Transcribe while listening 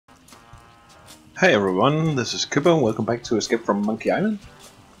Hey everyone, this is Kipper and welcome back to Escape from Monkey Island,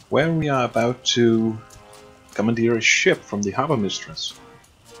 where we are about to commandeer a ship from the harbor mistress.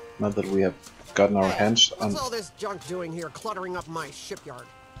 Now that we have gotten our hands on... What's all this junk doing here, cluttering up my shipyard?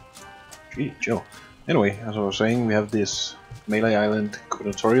 Gee, Joe. Anyway, as I was saying, we have this Melee Island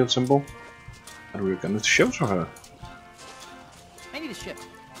gubernatorial symbol, and we're going to show to her. I need a ship.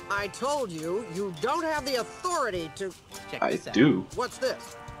 I told you, you don't have the authority to... Check I this out. do. What's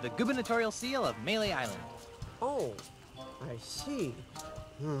this? The gubernatorial seal of Melee Island. Oh, I see.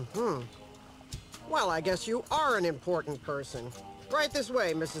 Well, I guess you are an important person. Right this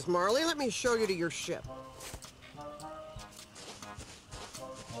way, Mrs. Marley. Let me show you to your ship.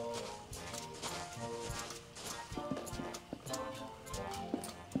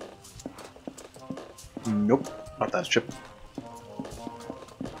 Nope, not that ship.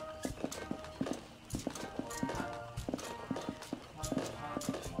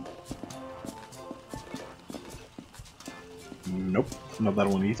 Nope, not that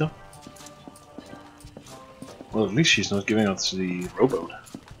one either. Well, at least she's not giving us the rowboat.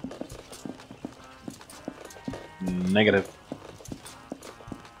 Negative.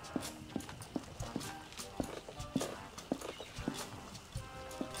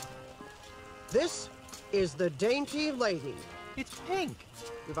 This is the Dainty Lady. It's pink.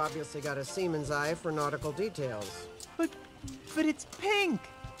 You've obviously got a seaman's eye for nautical details. But it's pink.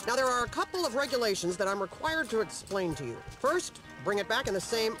 Now, there are a couple of regulations that I'm required to explain to you. First, bring it back in the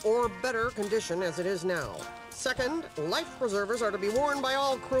same or better condition as it is now. Second, life preservers are to be worn by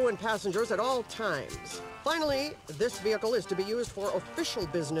all crew and passengers at all times. Finally, this vehicle is to be used for official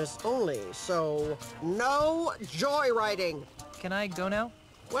business only, so no joyriding. Can I go now?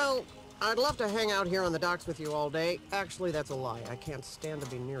 Well, I'd love to hang out here on the docks with you all day. Actually, that's a lie. I can't stand to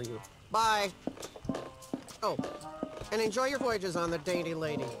be near you. Bye. Oh, and enjoy your voyages on the Dainty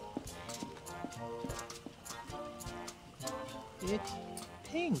Lady. It's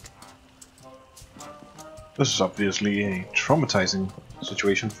pink. This is obviously a traumatizing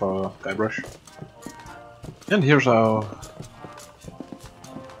situation for Guybrush. And here's our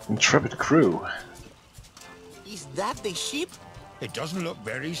intrepid crew. Is that the ship? It doesn't look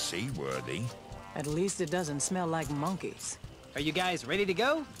very seaworthy. At least it doesn't smell like monkeys. Are you guys ready to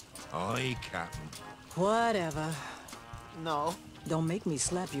go? Aye, Captain. Whatever. No. Don't make me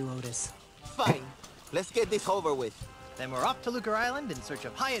slap you, Otis. Fine. Let's get this over with. Then we're off to Lucre Island in search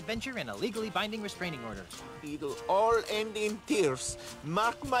of high adventure and a legally binding restraining order. It'll all end in tears.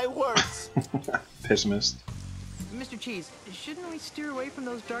 Mark my words. Pessimist. Mr. Cheese, shouldn't we steer away from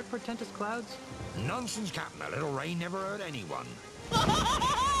those dark, portentous clouds? Nonsense, Captain. A little rain never hurt anyone.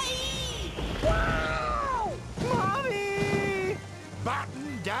 Wow! Mommy!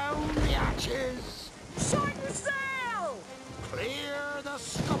 Batten down the hatches. Shorten sail! Clear the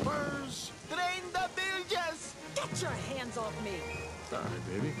scuppers. Drain the bilges. Get your hands off me! Sorry,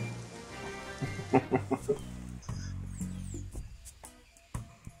 baby.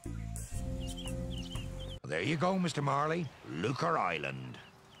 There you go, Mr. Marley. Lucre Island.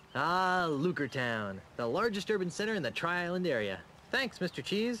 Ah, Lucre Town, the largest urban center in the Tri-Island area. Thanks, Mr.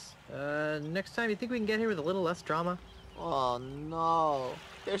 Cheese. Next time, you think we can get here with a little less drama? Oh, no.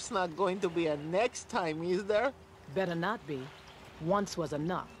 There's not going to be a next time, is there? Better not be. Once was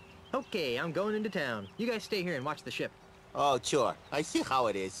enough. Okay, I'm going into town. You guys stay here and watch the ship. Oh, sure. I see how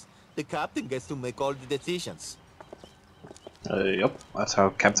it is. The captain gets to make all the decisions. Yep, that's how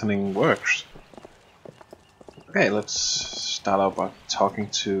captaining works. Okay, let's start out by talking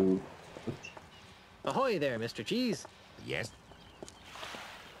to... Ahoy there, Mr. Cheese. Yes,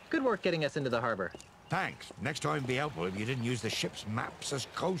 Good work getting us into the harbor. thanks. Next time be helpful if you didn't use the ship's maps as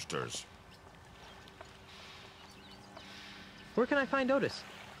coasters. Where can I find Otis?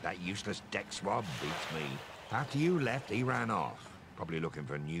 That useless deck swab beats me. After you left, he ran off. Probably looking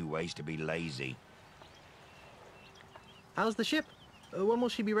for new ways to be lazy. How's the ship? When will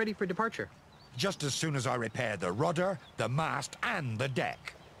she be ready for departure? Just as soon as I repair the rudder, the mast, and the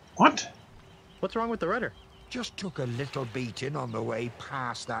deck. What? What's wrong with the rudder? Just took a little beating on the way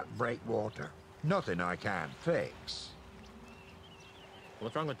past that breakwater. Nothing I can't fix.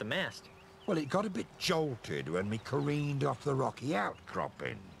 What's wrong with the mast? Well, it got a bit jolted when we careened off the rocky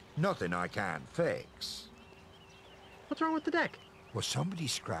outcropping. Nothing I can't fix. What's wrong with the deck? Well, somebody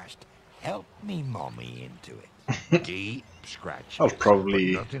scratched "Help me, mommy" into it. Deep scratch. That was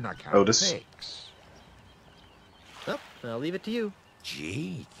probably but nothing I can't Otis. fix. Well, I'll leave it to you.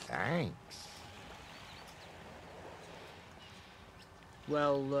 Gee, thanks.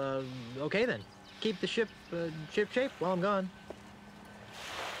 Well, okay then. Keep the ship, ship-shape while I'm gone.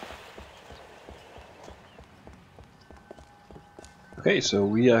 Okay, so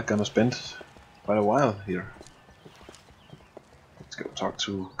we are gonna spend quite a while here. Let's go talk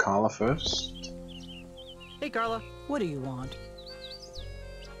to Carla first. Hey, Carla. What do you want?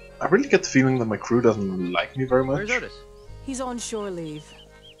 I really get the feeling that my crew doesn't like me very much. Where's Otis? He's on shore leave.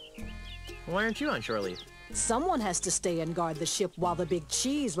 Why aren't you on shore leave? Someone has to stay and guard the ship while the big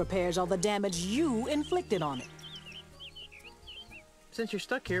cheese repairs all the damage you inflicted on it. Since you're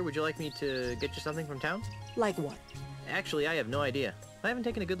stuck here, would you like me to get you something from town? Like what? Actually, I have no idea. I haven't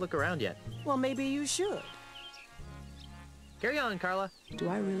taken a good look around yet. Well, maybe you should. Carry on, Carla. Do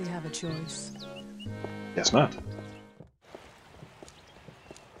I really have a choice? Guess not.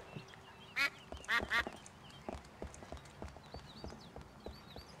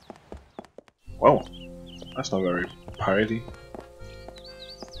 Whoa, that's not very piratey.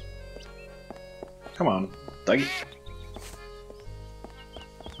 Come on, Dougie.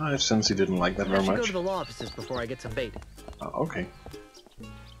 I sense he didn't like that very I should much. go to the law offices before I get some bait. Oh, okay.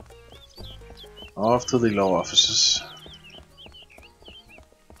 Off to the law offices.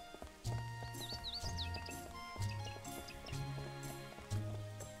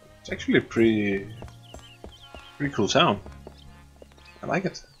 It's actually a pretty cool town. I like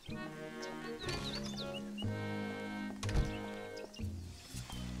it.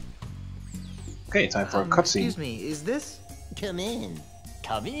 Okay, time for a cutscene. Excuse me, is this? Come in.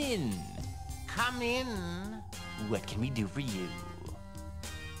 Come in. Come in. What can we do for you?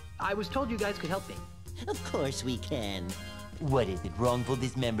 I was told you guys could help me. Of course we can. What is it, wrongful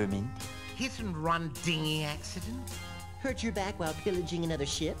dismemberment? Hit and run dinghy accident? Hurt your back while pillaging another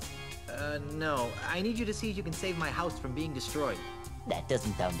ship? No. I need you to see if you can save my house from being destroyed. That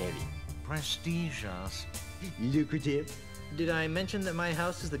doesn't sound very... Prestigious. lucrative. Did I mention that my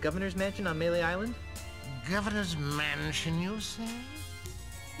house is the governor's mansion on Melee Island? Governor's mansion, you say?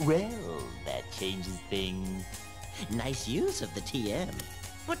 Well, that changes things. Nice use of the TM.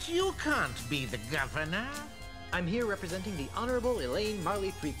 But you can't be the governor. I'm here representing the Honorable Elaine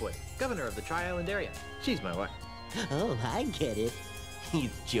Marley Threepwood, governor of the Tri-Island area. She's my wife. Oh, I get it.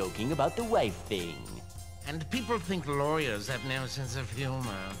 He's joking about the wife thing. And people think lawyers have no sense of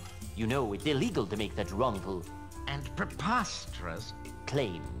humor. You know, it's illegal to make such wrongful And preposterous.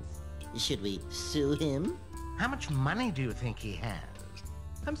 claims. Should we sue him? How much money do you think he has?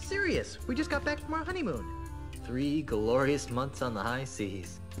 I'm serious. We just got back from our honeymoon. 3 glorious months on the high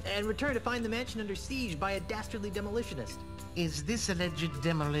seas. And returned to find the mansion under siege by a dastardly demolitionist. Is this alleged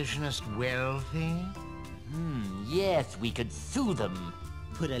demolitionist wealthy? Yes, we could sue them.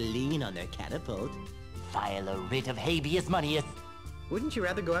 Put a lien on their catapult. File a writ of habeas moneyus. Wouldn't you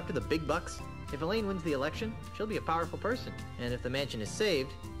rather go after the big bucks? If Elaine wins the election, she'll be a powerful person. And if the mansion is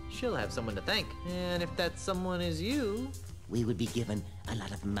saved, she'll have someone to thank. And if that someone is you... We would be given a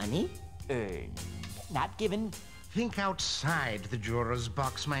lot of money? Earned. Not given. Think outside the juror's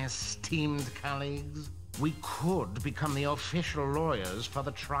box, my esteemed colleagues. We could become the official lawyers for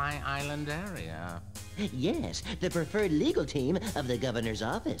the Tri-Island area. Yes, the preferred legal team of the governor's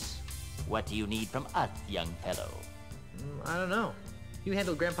office. What do you need from us, young fellow? I don't know. You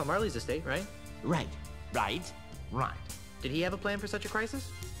handled Grandpa Marley's estate, right? Right. Right? Right. Did he have a plan for such a crisis?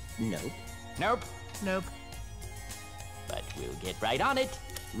 Nope. Nope. Nope. But we'll get right on it.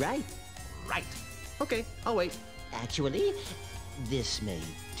 Right. Right. Okay, I'll wait. Actually, this may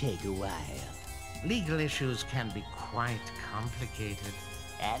take a while. Legal issues can be quite complicated.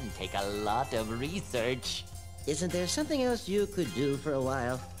 And take a lot of research. Isn't there something else you could do for a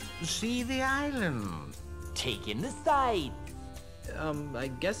while? See the island. Take in the sights. I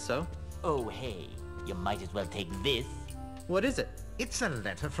guess so. Oh, hey, you might as well take this. What is it? It's a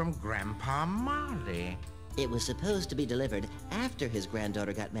letter from Grandpa Marley. It was supposed to be delivered after his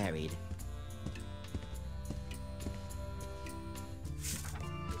granddaughter got married.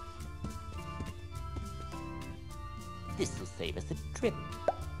 This will save us a trip.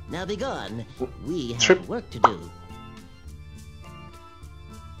 Now be gone. We have Trip. work to do.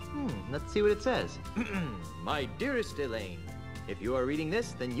 Let's see what it says. My dearest Elaine, if you are reading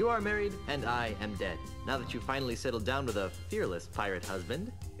this, then you are married and I am dead. Now that you've finally settled down with a fearless pirate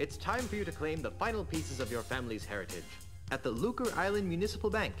husband, it's time for you to claim the final pieces of your family's heritage. At the Lucre Island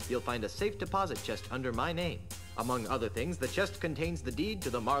Municipal Bank, you'll find a safe deposit chest under my name. Among other things, the chest contains the deed to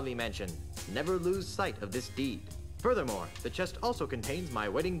the Marley Mansion. Never lose sight of this deed. Furthermore, the chest also contains my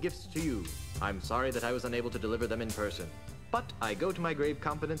wedding gifts to you. I'm sorry that I was unable to deliver them in person. But I go to my grave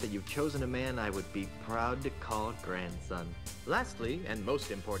confident that you've chosen a man I would be proud to call grandson. Lastly, and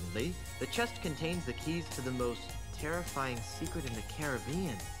most importantly, the chest contains the keys to the most terrifying secret in the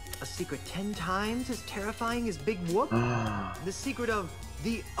Caribbean. A secret 10 times as terrifying as Big Whoop? The secret of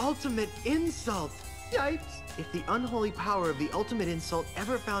the ultimate insult. Yipes! If the unholy power of the ultimate insult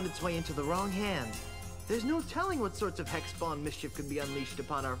ever found its way into the wrong hands, there's no telling what sorts of hex-spawn mischief could be unleashed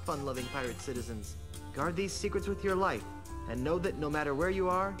upon our fun-loving pirate citizens. Guard these secrets with your life, and know that no matter where you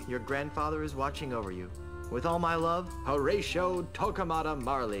are, your grandfather is watching over you. With all my love, Horatio Grandpa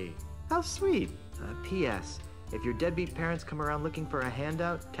Marley. How sweet. P.S. If your deadbeat parents come around looking for a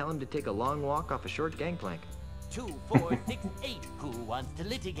handout, tell them to take a long walk off a short gangplank. 2468. Who wants to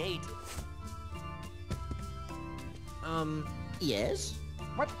litigate? Yes?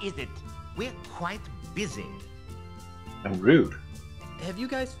 What is it? We're quite busy. And rude. Have you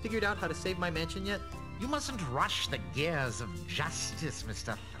guys figured out how to save my mansion yet? You mustn't rush the gears of justice,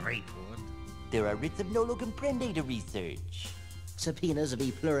 Mr. Threepwood. There are writs of nolo comprende to research. Subpoenas of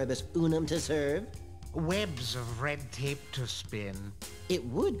e pluribus unum to serve. Webs of red tape to spin. It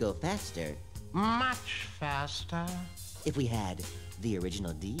would go faster Much faster. if we had the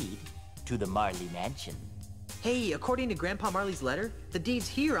original deed. To the Marley mansion. Hey, according to Grandpa Marley's letter, the deed's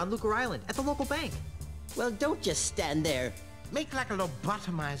here on Lucre Island at the local bank. Well, don't just stand there. Make like a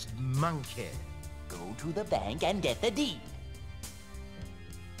lobotomized monkey. Go to the bank and get the deed.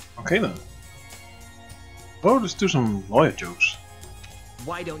 Okay then. Oh, let's do some lawyer jokes.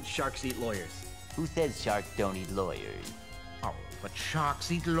 Why don't sharks eat lawyers? Who says sharks don't eat lawyers? Oh, but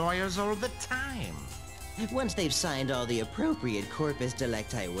sharks eat lawyers all the time. Once they've signed all the appropriate corpus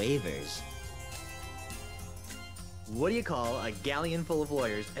delicti waivers. What do you call a galleon full of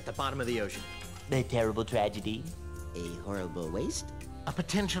lawyers at the bottom of the ocean? A terrible tragedy. A horrible waste? A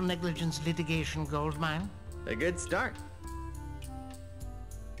potential negligence litigation gold mine? A good start.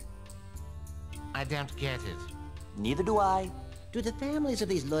 I don't get it. Neither do I. Do the families of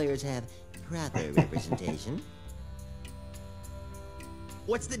these lawyers have proper representation?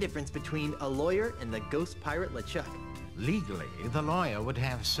 What's the difference between a lawyer and the ghost pirate LeChuck? Legally, the lawyer would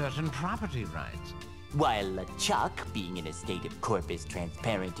have certain property rights. While LeChuck, being in a state of corpus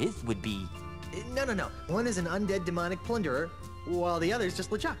transparentis, would be... No. One is an undead demonic plunderer, while the other's just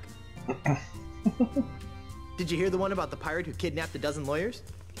LeChuck. Did you hear the one about the pirate who kidnapped a dozen lawyers?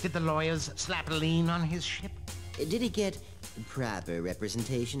 Did the lawyers slap a lien on his ship? Did he get proper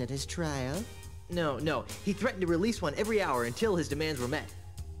representation at his trial? No. He threatened to release one every hour until his demands were met.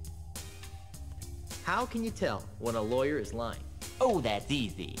 How can you tell when a lawyer is lying? Oh, that's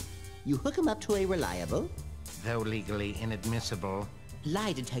easy. You hook him up to a reliable, Though legally inadmissible.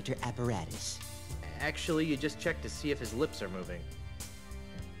 lie detector apparatus. Actually, you just check to see if his lips are moving.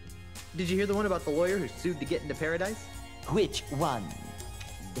 Did you hear the one about the lawyer who sued to get into paradise? Which one?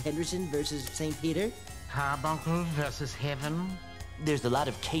 Henderson versus St. Peter? Carbuncle versus heaven? There's a lot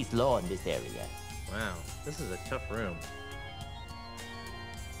of case law in this area. Wow, this is a tough room.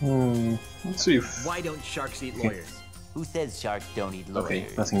 Let's see if... Why don't sharks eat lawyers? Who says sharks don't eat lawyers? Okay,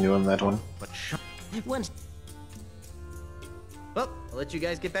 nothing new on that one. But Once Well, I'll let you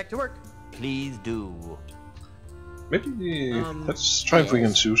guys get back to work. Please do. Maybe... let's try if we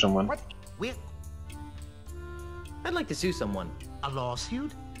can sue someone. what? We're I'd like to sue someone. a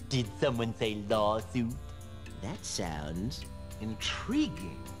lawsuit? Did someone say lawsuit? that sounds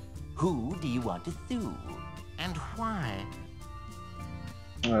Intriguing. Who do you want to sue? And why?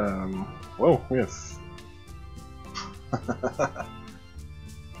 Well, we have...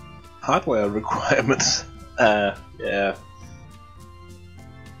 hardware requirements. Yeah.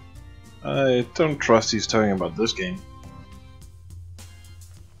 I don't trust he's talking about this game.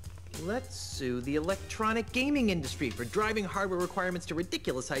 Let's sue the electronic gaming industry for driving hardware requirements to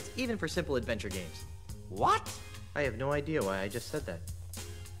ridiculous heights even for simple adventure games. What? I have no idea why I just said that.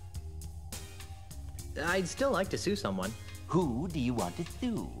 I'd still like to sue someone. Who do you want to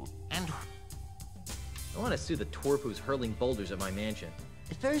sue? And I want to sue the twerp who's hurling boulders at my mansion.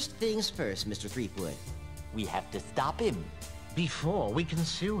 first things first, Mr. Threepwood. We have to stop him. before we can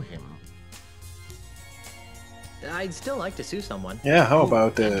sue him. I'd still like to sue someone. Yeah, how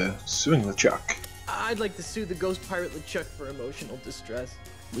about suing LeChuck? I'd like to sue the ghost pirate LeChuck for emotional distress.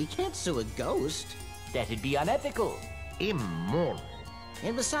 We can't sue a ghost. That'd be unethical. Immoral.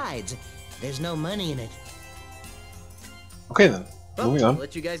 And besides, there's no money in it. Okay then, Well, moving I'll on.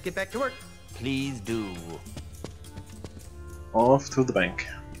 let you guys get back to work. Please do. Off to the bank.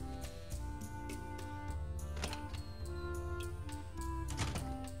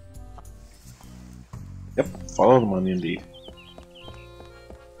 Yep, follow the money indeed.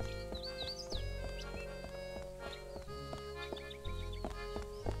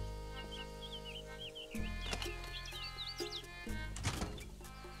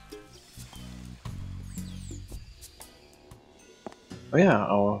 Oh yeah,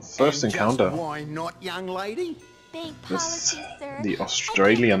 our first encounter. Why not, young lady? bank This policy, sir. the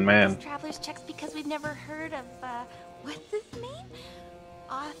Australian man. Travelers checks because we've never heard of, what's his name?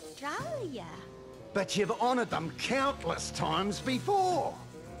 Australia. But you've honored them countless times before.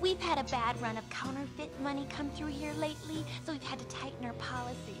 We've had a bad run of counterfeit money come through here lately, so we've had to tighten our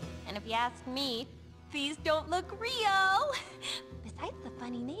policy. And if you ask me, these don't look real. Besides the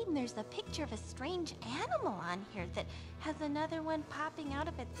funny name, there's a picture of a strange animal on here that has another one popping out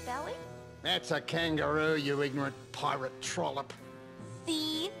of its belly. That's a kangaroo, you ignorant pirate trollop.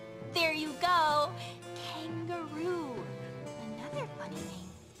 See? There you go. Kangaroo. Another funny name.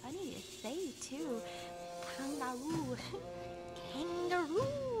 Funny to say, too. Kangaroo.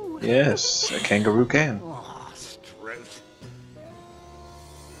 Kangaroo. Yes, a kangaroo can. Oh, Struth.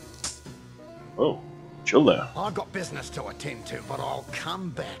 Oh, chill there. I've got business to attend to, but I'll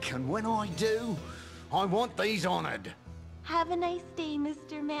come back, and when I do, I want these honored. Have a nice day,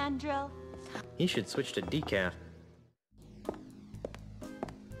 Mr. Mandrill. He should switch to decaf.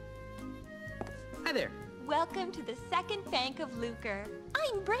 Hi there. Welcome to the second bank of Lucre.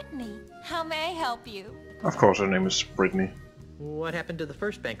 I'm Brittany. How may I help you? Of course, her name is Brittany. What happened to the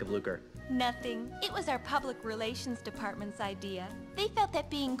first bank of Lucre? Nothing. It was our public relations department's idea. They felt that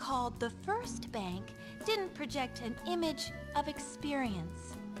being called the first bank didn't project an image of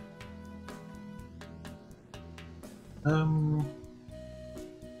experience.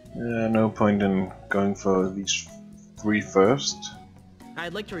 No point in going for these three first.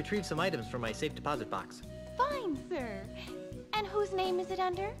 I'd like to retrieve some items from my safe deposit box. Fine, sir. And whose name is it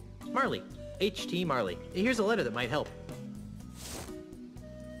under? Marley. H.T. Marley. Here's a letter that might help.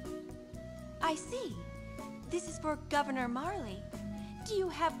 I see. This is for Governor Marley. Do you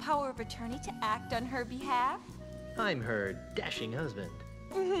have power of attorney to act on her behalf? I'm her dashing husband.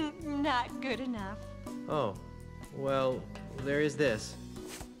 Not good enough. Oh, well, there is this.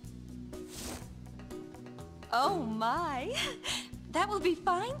 Oh my. That will be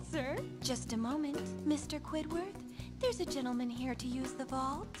fine, sir. Just a moment, Mr. Quidworth. There's a gentleman here to use the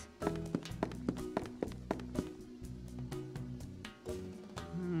vault.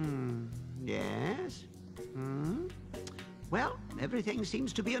 Yes? Well, everything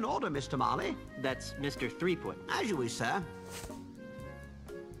seems to be in order, Mr. Marley. That's Mr. Threepwood. As you wish, sir.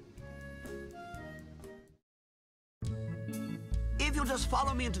 If you'll just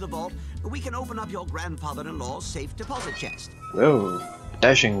follow me into the vault, we can open up your grandfather-in-law's safe deposit chest. Whoa,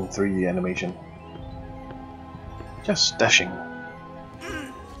 dashing 3D animation. Just dashing.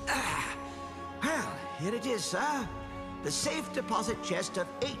 Well, here it is, sir. The safe deposit chest of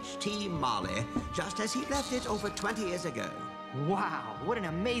H.T. Marley, just as he left it over 20 years ago. Wow, what an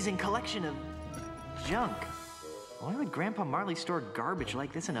amazing collection of junk. Why would Grandpa Marley store garbage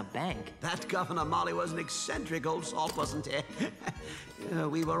like this in a bank? That Governor Marley was an eccentric old salt, wasn't he?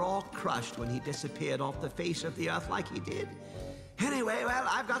 We were all crushed when he disappeared off the face of the earth like he did. Anyway, well,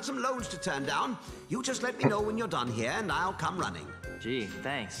 I've got some loans to turn down. You just let me know when you're done here, and I'll come running. Gee,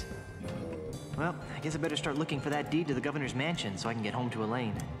 thanks. Well, I guess I better start looking for that deed to the governor's mansion so I can get home to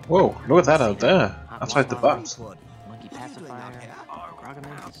Elaine. Whoa, look at that out there, outside the box. Monkey pacifier,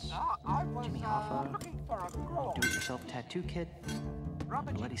 Grogaments, Jimmy Hoffa, do-it-yourself tattoo kit,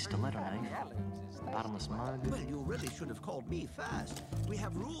 bloody stiletto knife, bottomless mug. Well, you really should have called me first. We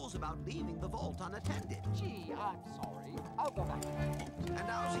have rules about leaving the vault unattended. Gee, I'm sorry. I'll go back.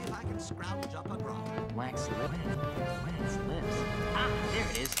 And I'll see if I can scrounge up a grog. Wax lip. Wax lips. Ah, there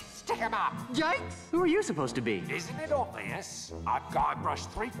it is. Stick him up! Yikes! Who are you supposed to be? Isn't it obvious? I'm Guybrush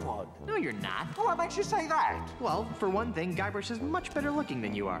Threepwood. No, you're not. What makes you say that? Well, for one thing, Guybrush is much better looking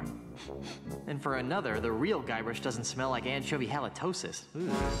than you are. And for another, the real Guybrush doesn't smell like anchovy halitosis.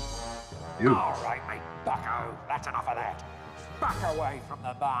 Ew. All right, mate, bucko. That's enough of that. Back away from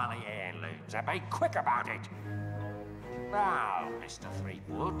the Marley heirlooms and be quick about it. Now, Mr.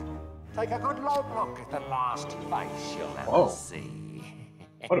 Threepwood, take a good long look at the last face you'll ever Whoa. see.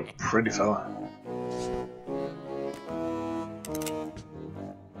 What a pretty fella.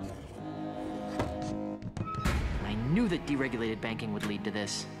 I knew that deregulated banking would lead to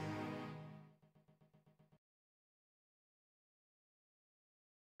this.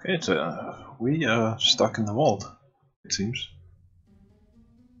 Okay, so we are stuck in the vault, it seems.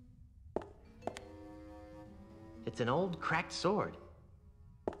 It's an old cracked sword.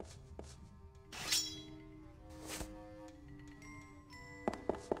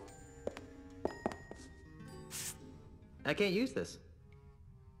 I can't use this.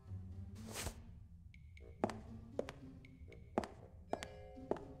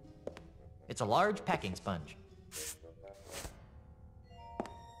 It's a large packing sponge.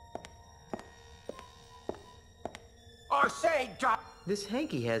 I said, This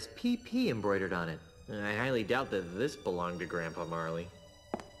hanky has PP embroidered on it. I highly doubt that this belonged to Grandpa Marley.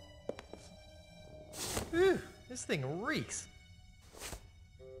 Whew, this thing reeks.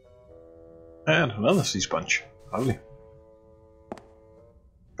 And another sea sponge. Lovely.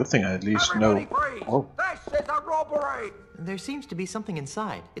 Good thing I at least know. Oh. This is a robbery! There seems to be something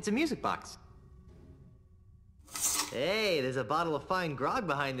inside. It's a music box. Hey, there's a bottle of fine grog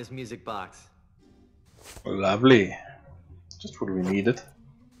behind this music box. Lovely. Just what we needed.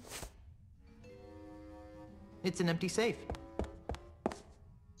 It's an empty safe.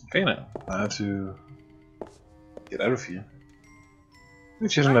 Okay now, I have to get out of here.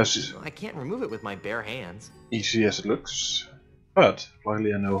 Which isn't as I can't remove it with my bare hands. easy as it looks, but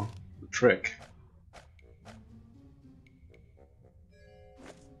luckily I know the trick.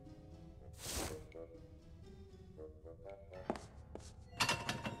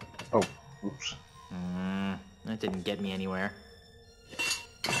 Oh, oops. That didn't get me anywhere.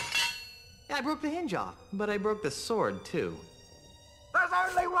 I broke the hinge off, but I broke the sword too. There's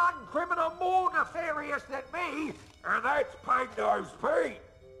only one criminal more nefarious than me, and that's Peg-Nose Pete.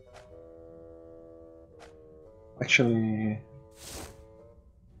 Actually...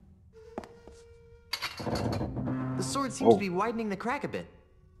 The sword seems to be widening the crack a bit.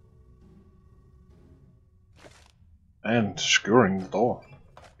 And skewering the door.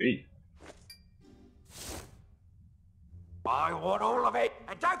 Hey. I want all of it,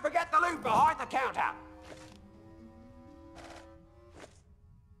 and don't forget the loot behind the counter.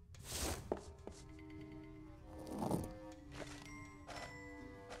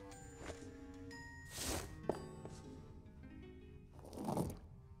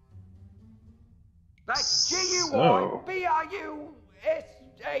 That's GUYBRUSH THIEEPWOOD.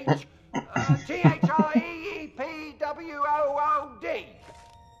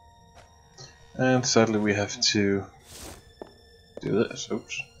 And sadly we have to do this.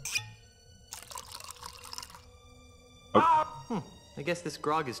 Oops. Oh. I guess this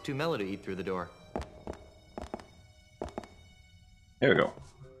grog is too mellow to eat through the door. Here we go.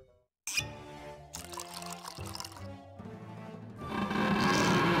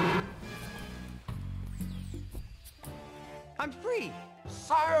 I'm free!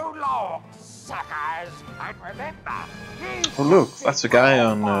 So long, suckers! And remember, Oh look, that's the guy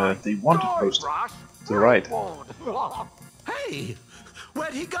on the wanted poster. To the right. Hey!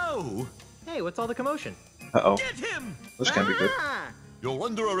 Where'd he go? Hey, what's all the commotion? Uh-oh. Get him! This can be good. You're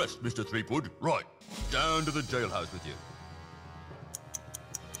under arrest, Mr. Threepwood. Right. Down to the jailhouse with you.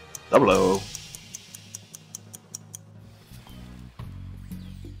 Double O.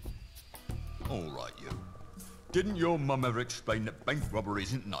 All right, you. Didn't your mum ever explain that bank robbery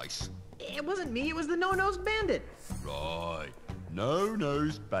isn't nice? It wasn't me, it was the no-nosed bandit. Right.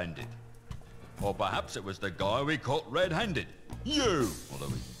 No-nosed bandit. Or perhaps it was the guy we caught red-handed. You! Although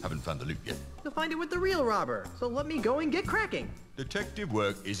we haven't found the loot yet. You'll find it with the real robber, so let me go and get cracking. Detective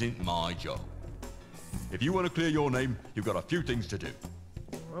work isn't my job. If you want to clear your name, you've got a few things to do.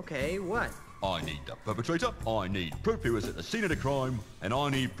 Okay, what? I need the perpetrator, I need proof he was at the scene of the crime, and I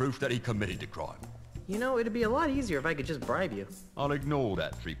need proof that he committed the crime. You know, it'd be a lot easier if I could just bribe you. I'll ignore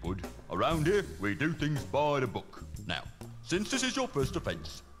that, Threepwood. Around here, we do things by the book. Now, since this is your first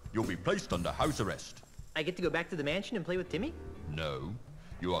offense, you'll be placed under house arrest. I get to go back to the mansion and play with Timmy? No,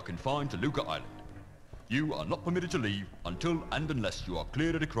 you are confined to Lucre Island. You are not permitted to leave until and unless you are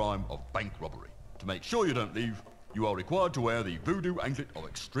cleared of the crime of bank robbery. To make sure you don't leave, you are required to wear the voodoo anklet of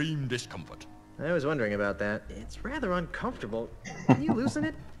extreme discomfort. I was wondering about that. It's rather uncomfortable. Can you loosen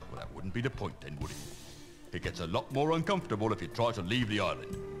it? Well, that wouldn't be the point then, would it? It gets a lot more uncomfortable if you try to leave the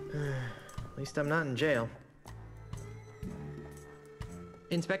island. At least I'm not in jail.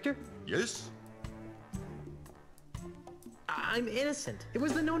 Inspector? Yes? I'm innocent. It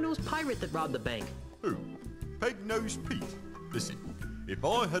was the no-nosed pirate that robbed the bank. Who? Peg-Nose Pete? Listen, if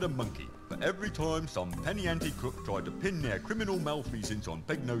I had a monkey for every time some penny ante crook tried to pin their criminal malfeasance on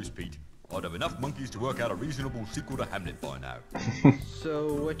Peg-Nose Pete, I'd have enough monkeys to work out a reasonable sequel to Hamlet by now.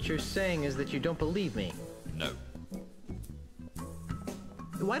 So what you're saying is that you don't believe me? No.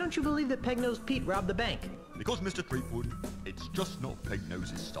 Why don't you believe that Peg-Nose Pete robbed the bank? Because, Mr. Threepwood, it's just not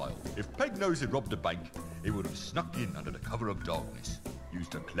Peg-Nose's style. If Peg-Nose had robbed a bank, he would have snuck in under the cover of darkness,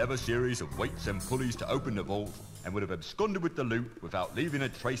 used a clever series of weights and pulleys to open the vault, and would have absconded with the loot without leaving a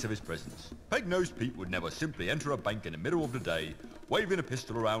trace of his presence. Peg-Nose Pete would never simply enter a bank in the middle of the day, waving a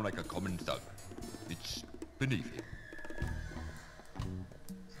pistol around like a common thug. It's beneath him.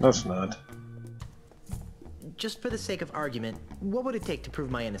 That's not. Just for the sake of argument, what would it take to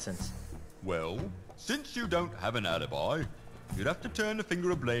prove my innocence? Well, since you don't have an alibi, you'd have to turn the finger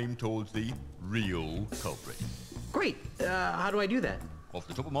of blame towards the real culprit. Great! How do I do that? Off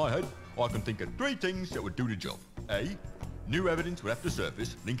the top of my head, I can think of 3 things that would do the job. A. New evidence would have to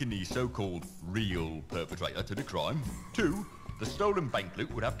surface, linking the so-called real perpetrator to the crime. 2. The stolen bank loot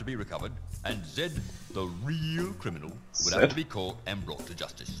would have to be recovered. And Z. The real criminal would have to be caught and brought to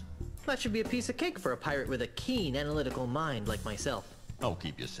justice. That should be a piece of cake for a pirate with a keen analytical mind like myself. I'll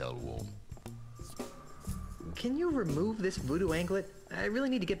keep your cell warm. Can you remove this voodoo anklet? I really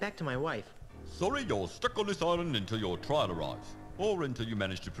need to get back to my wife. Sorry, you're stuck on this island until your trial arrives. Or until you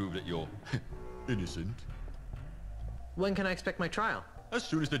manage to prove that you're innocent. When can I expect my trial? As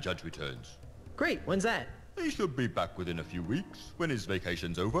soon as the judge returns. Great, when's that? He should be back within a few weeks, when his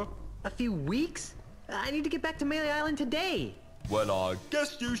vacation's over. A few weeks? I need to get back to Melee Island today. Well, I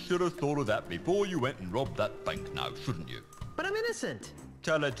guess you should have thought of that before you went and robbed that bank now, shouldn't you? But I'm innocent.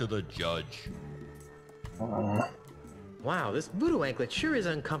 Tell it to the judge. Wow, this voodoo anklet sure is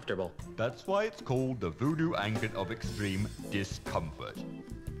uncomfortable. That's why it's called the voodoo anklet of extreme discomfort.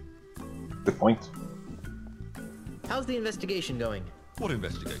 Good point. How's the investigation going? What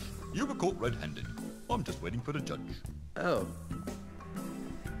investigation? You were caught red-handed. I'm just waiting for the judge. Oh.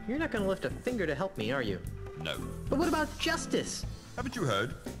 You're not gonna lift a finger to help me, are you? No. But what about justice? Haven't you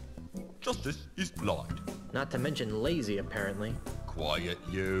heard? Justice is blind. Not to mention lazy, apparently. Quiet,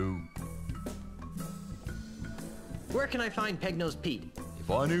 you. Where can I find Peg-Nosed Pete? If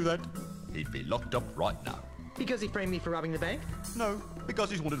I knew that, he'd be locked up right now. Because he framed me for robbing the bank? No,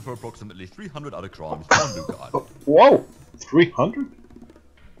 because he's wanted for approximately 300 other crimes on Lucre Island. Whoa! 300?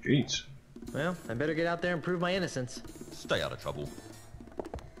 Jeez. Well, I better get out there and prove my innocence. Stay out of trouble.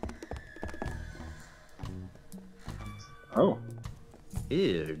 Oh.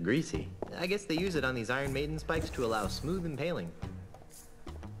 Ew, greasy. I guess they use it on these Iron Maiden spikes to allow smooth impaling.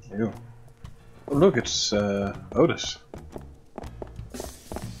 Ew. Oh, look, it's Otis.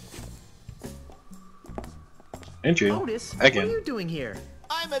 And you. Otis, again. What are you doing here?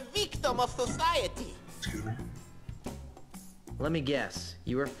 I'm a victim of society. Excuse me. Let me guess.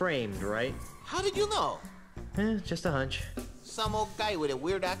 You were framed, right? How did you know? Just a hunch. Some old guy with a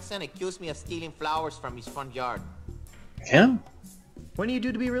weird accent accused me of stealing flowers from his front yard. Him? When are you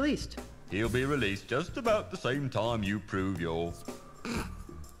due to be released? He'll be released just about the same time you prove your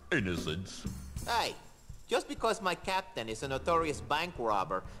innocence. Hey, just because my captain is a notorious bank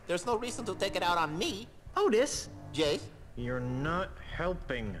robber, there's no reason to take it out on me. Otis! Jace? You're not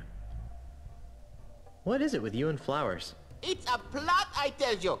helping. What is it with you and flowers? It's a plot, I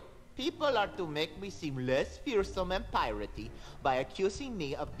tell you. People are to make me seem less fearsome and piratey by accusing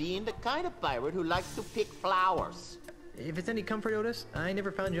me of being the kind of pirate who likes to pick flowers. If it's any comfort, Otis, I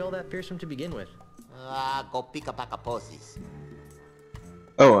never found you all that fearsome to begin with. Go pick a pack of posies.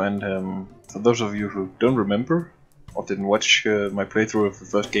 Oh, and for those of you who don't remember, or didn't watch my playthrough of the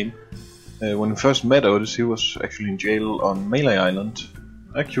first game, when we first met Otis, he was actually in jail on Melee Island,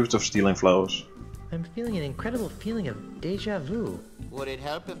 accused of stealing flowers. I'm feeling an incredible feeling of deja vu. Would it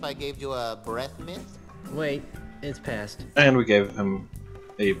help if I gave you a breath mint? Wait, it's past. And we gave him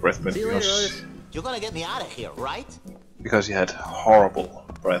a breath mint See you later, Otis. You're gonna get me out of here, right? Because he had horrible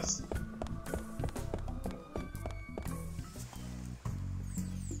breath.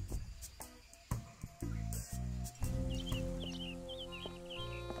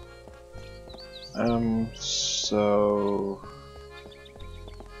 So...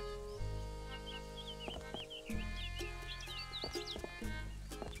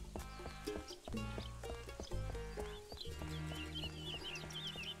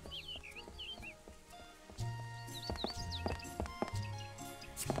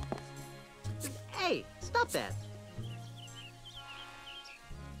 Hey, stop that.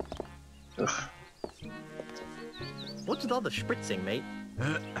 Ugh. What's with all the spritzing, mate?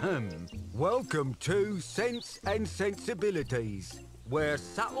 Welcome to Sense and Sensibilities, where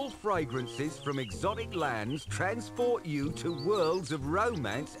subtle fragrances from exotic lands transport you to worlds of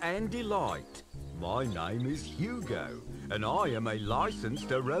romance and delight. My name is Hugo, and I am a licensed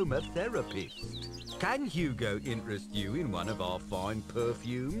aromatherapist. Can Hugo interest you in one of our fine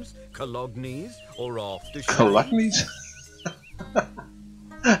perfumes, colognes, or aftershaves? Colognes?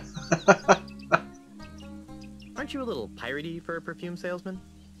 Aren't you a little piratey for a perfume salesman?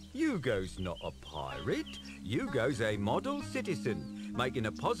 Hugo's not a pirate. Hugo's a model citizen, making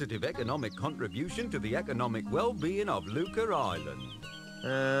a positive economic contribution to the economic well-being of Lucre Island.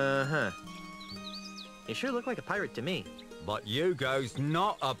 Uh-huh. You sure look like a pirate to me. But Hugo's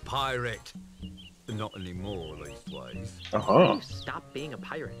not a pirate. Not anymore, leastways. Uh-huh. How do you stop being a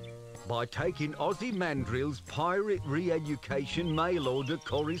pirate? By taking Ozzy Mandrill's Pirate Re-Education Mail Order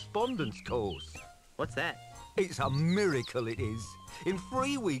Correspondence course. What's that? It's a miracle, it is. In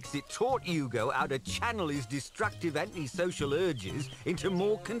 3 weeks, it taught Hugo how to channel his destructive antisocial urges into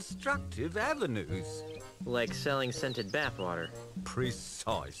more constructive avenues. Like selling scented bathwater.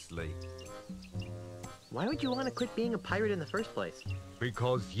 Precisely. Why would you want to quit being a pirate in the first place?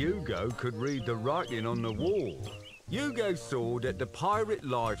 Because Hugo could read the writing on the wall. Hugo saw that the pirate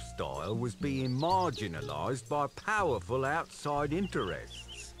lifestyle was being marginalized by powerful outside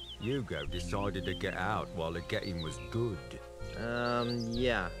interests. Hugo decided to get out while the getting was good.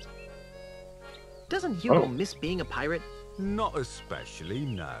 Yeah. Doesn't Hugo miss being a pirate? Not especially,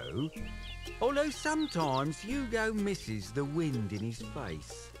 no. Although sometimes Hugo misses the wind in his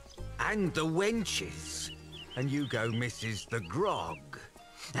face. And the wenches. And Hugo misses the grog.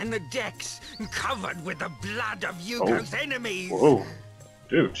 And the decks covered with the blood of Hugo's enemies. Whoa.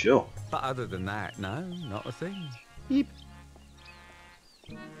 Dude, chill. But other than that, no, not a thing. Beep.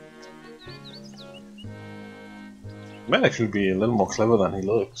 Might actually be a little more clever than he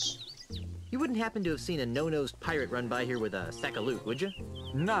looks. You wouldn't happen to have seen a no-nosed pirate run by here with a sack of loot, would you?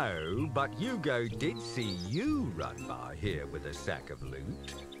 No, but Hugo did see you run by here with a sack of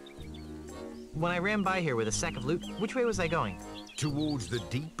loot. When I ran by here with a sack of loot, which way was I going? Towards the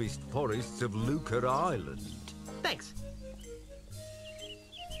deepest forests of Lucre Island. Thanks.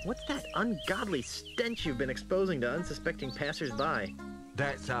 What's that ungodly stench you've been exposing to unsuspecting passers-by?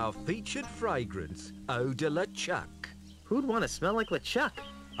 That's our featured fragrance, Eau de LeChuck. Who'd want to smell like LeChuck?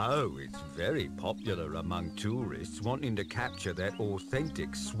 Oh, it's very popular among tourists wanting to capture that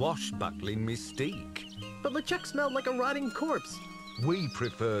authentic swashbuckling mystique. But LeChuck smelled like a rotting corpse. We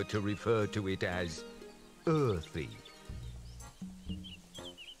prefer to refer to it as earthy.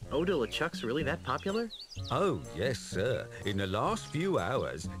 Eau de LeChuck's really that popular? Oh, yes, sir. In the last few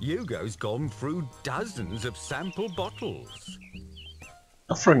hours, Hugo's gone through dozens of sample bottles.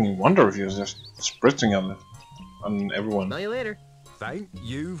 I freaking wonder if you're just spritzing on everyone. Smell you later. Thank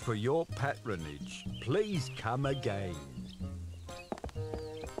you for your patronage. Please come again.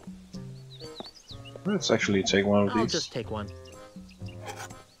 Let's actually take one of these. I'll just take one.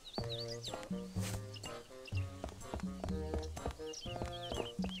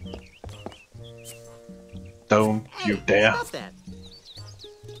 Don't you dare. Stop that.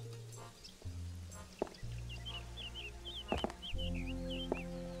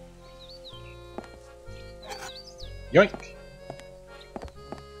 Yoink!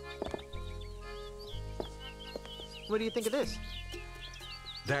 What do you think of this?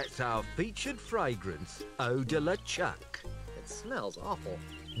 That's our featured fragrance, Eau de LeChuck. It smells awful.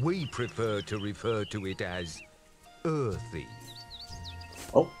 We prefer to refer to it as earthy.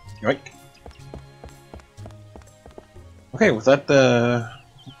 Oh, yoink. Okay, with that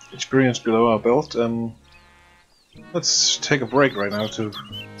experience below our belt, let's take a break right now to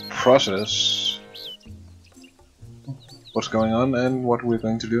process what's going on and what we're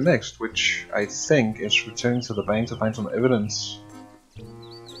going to do next, which I think is returning to the bank to find some evidence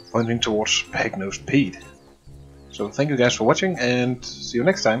pointing towards Peg-Nosed Pete. So thank you guys for watching and see you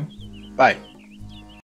next time. Bye!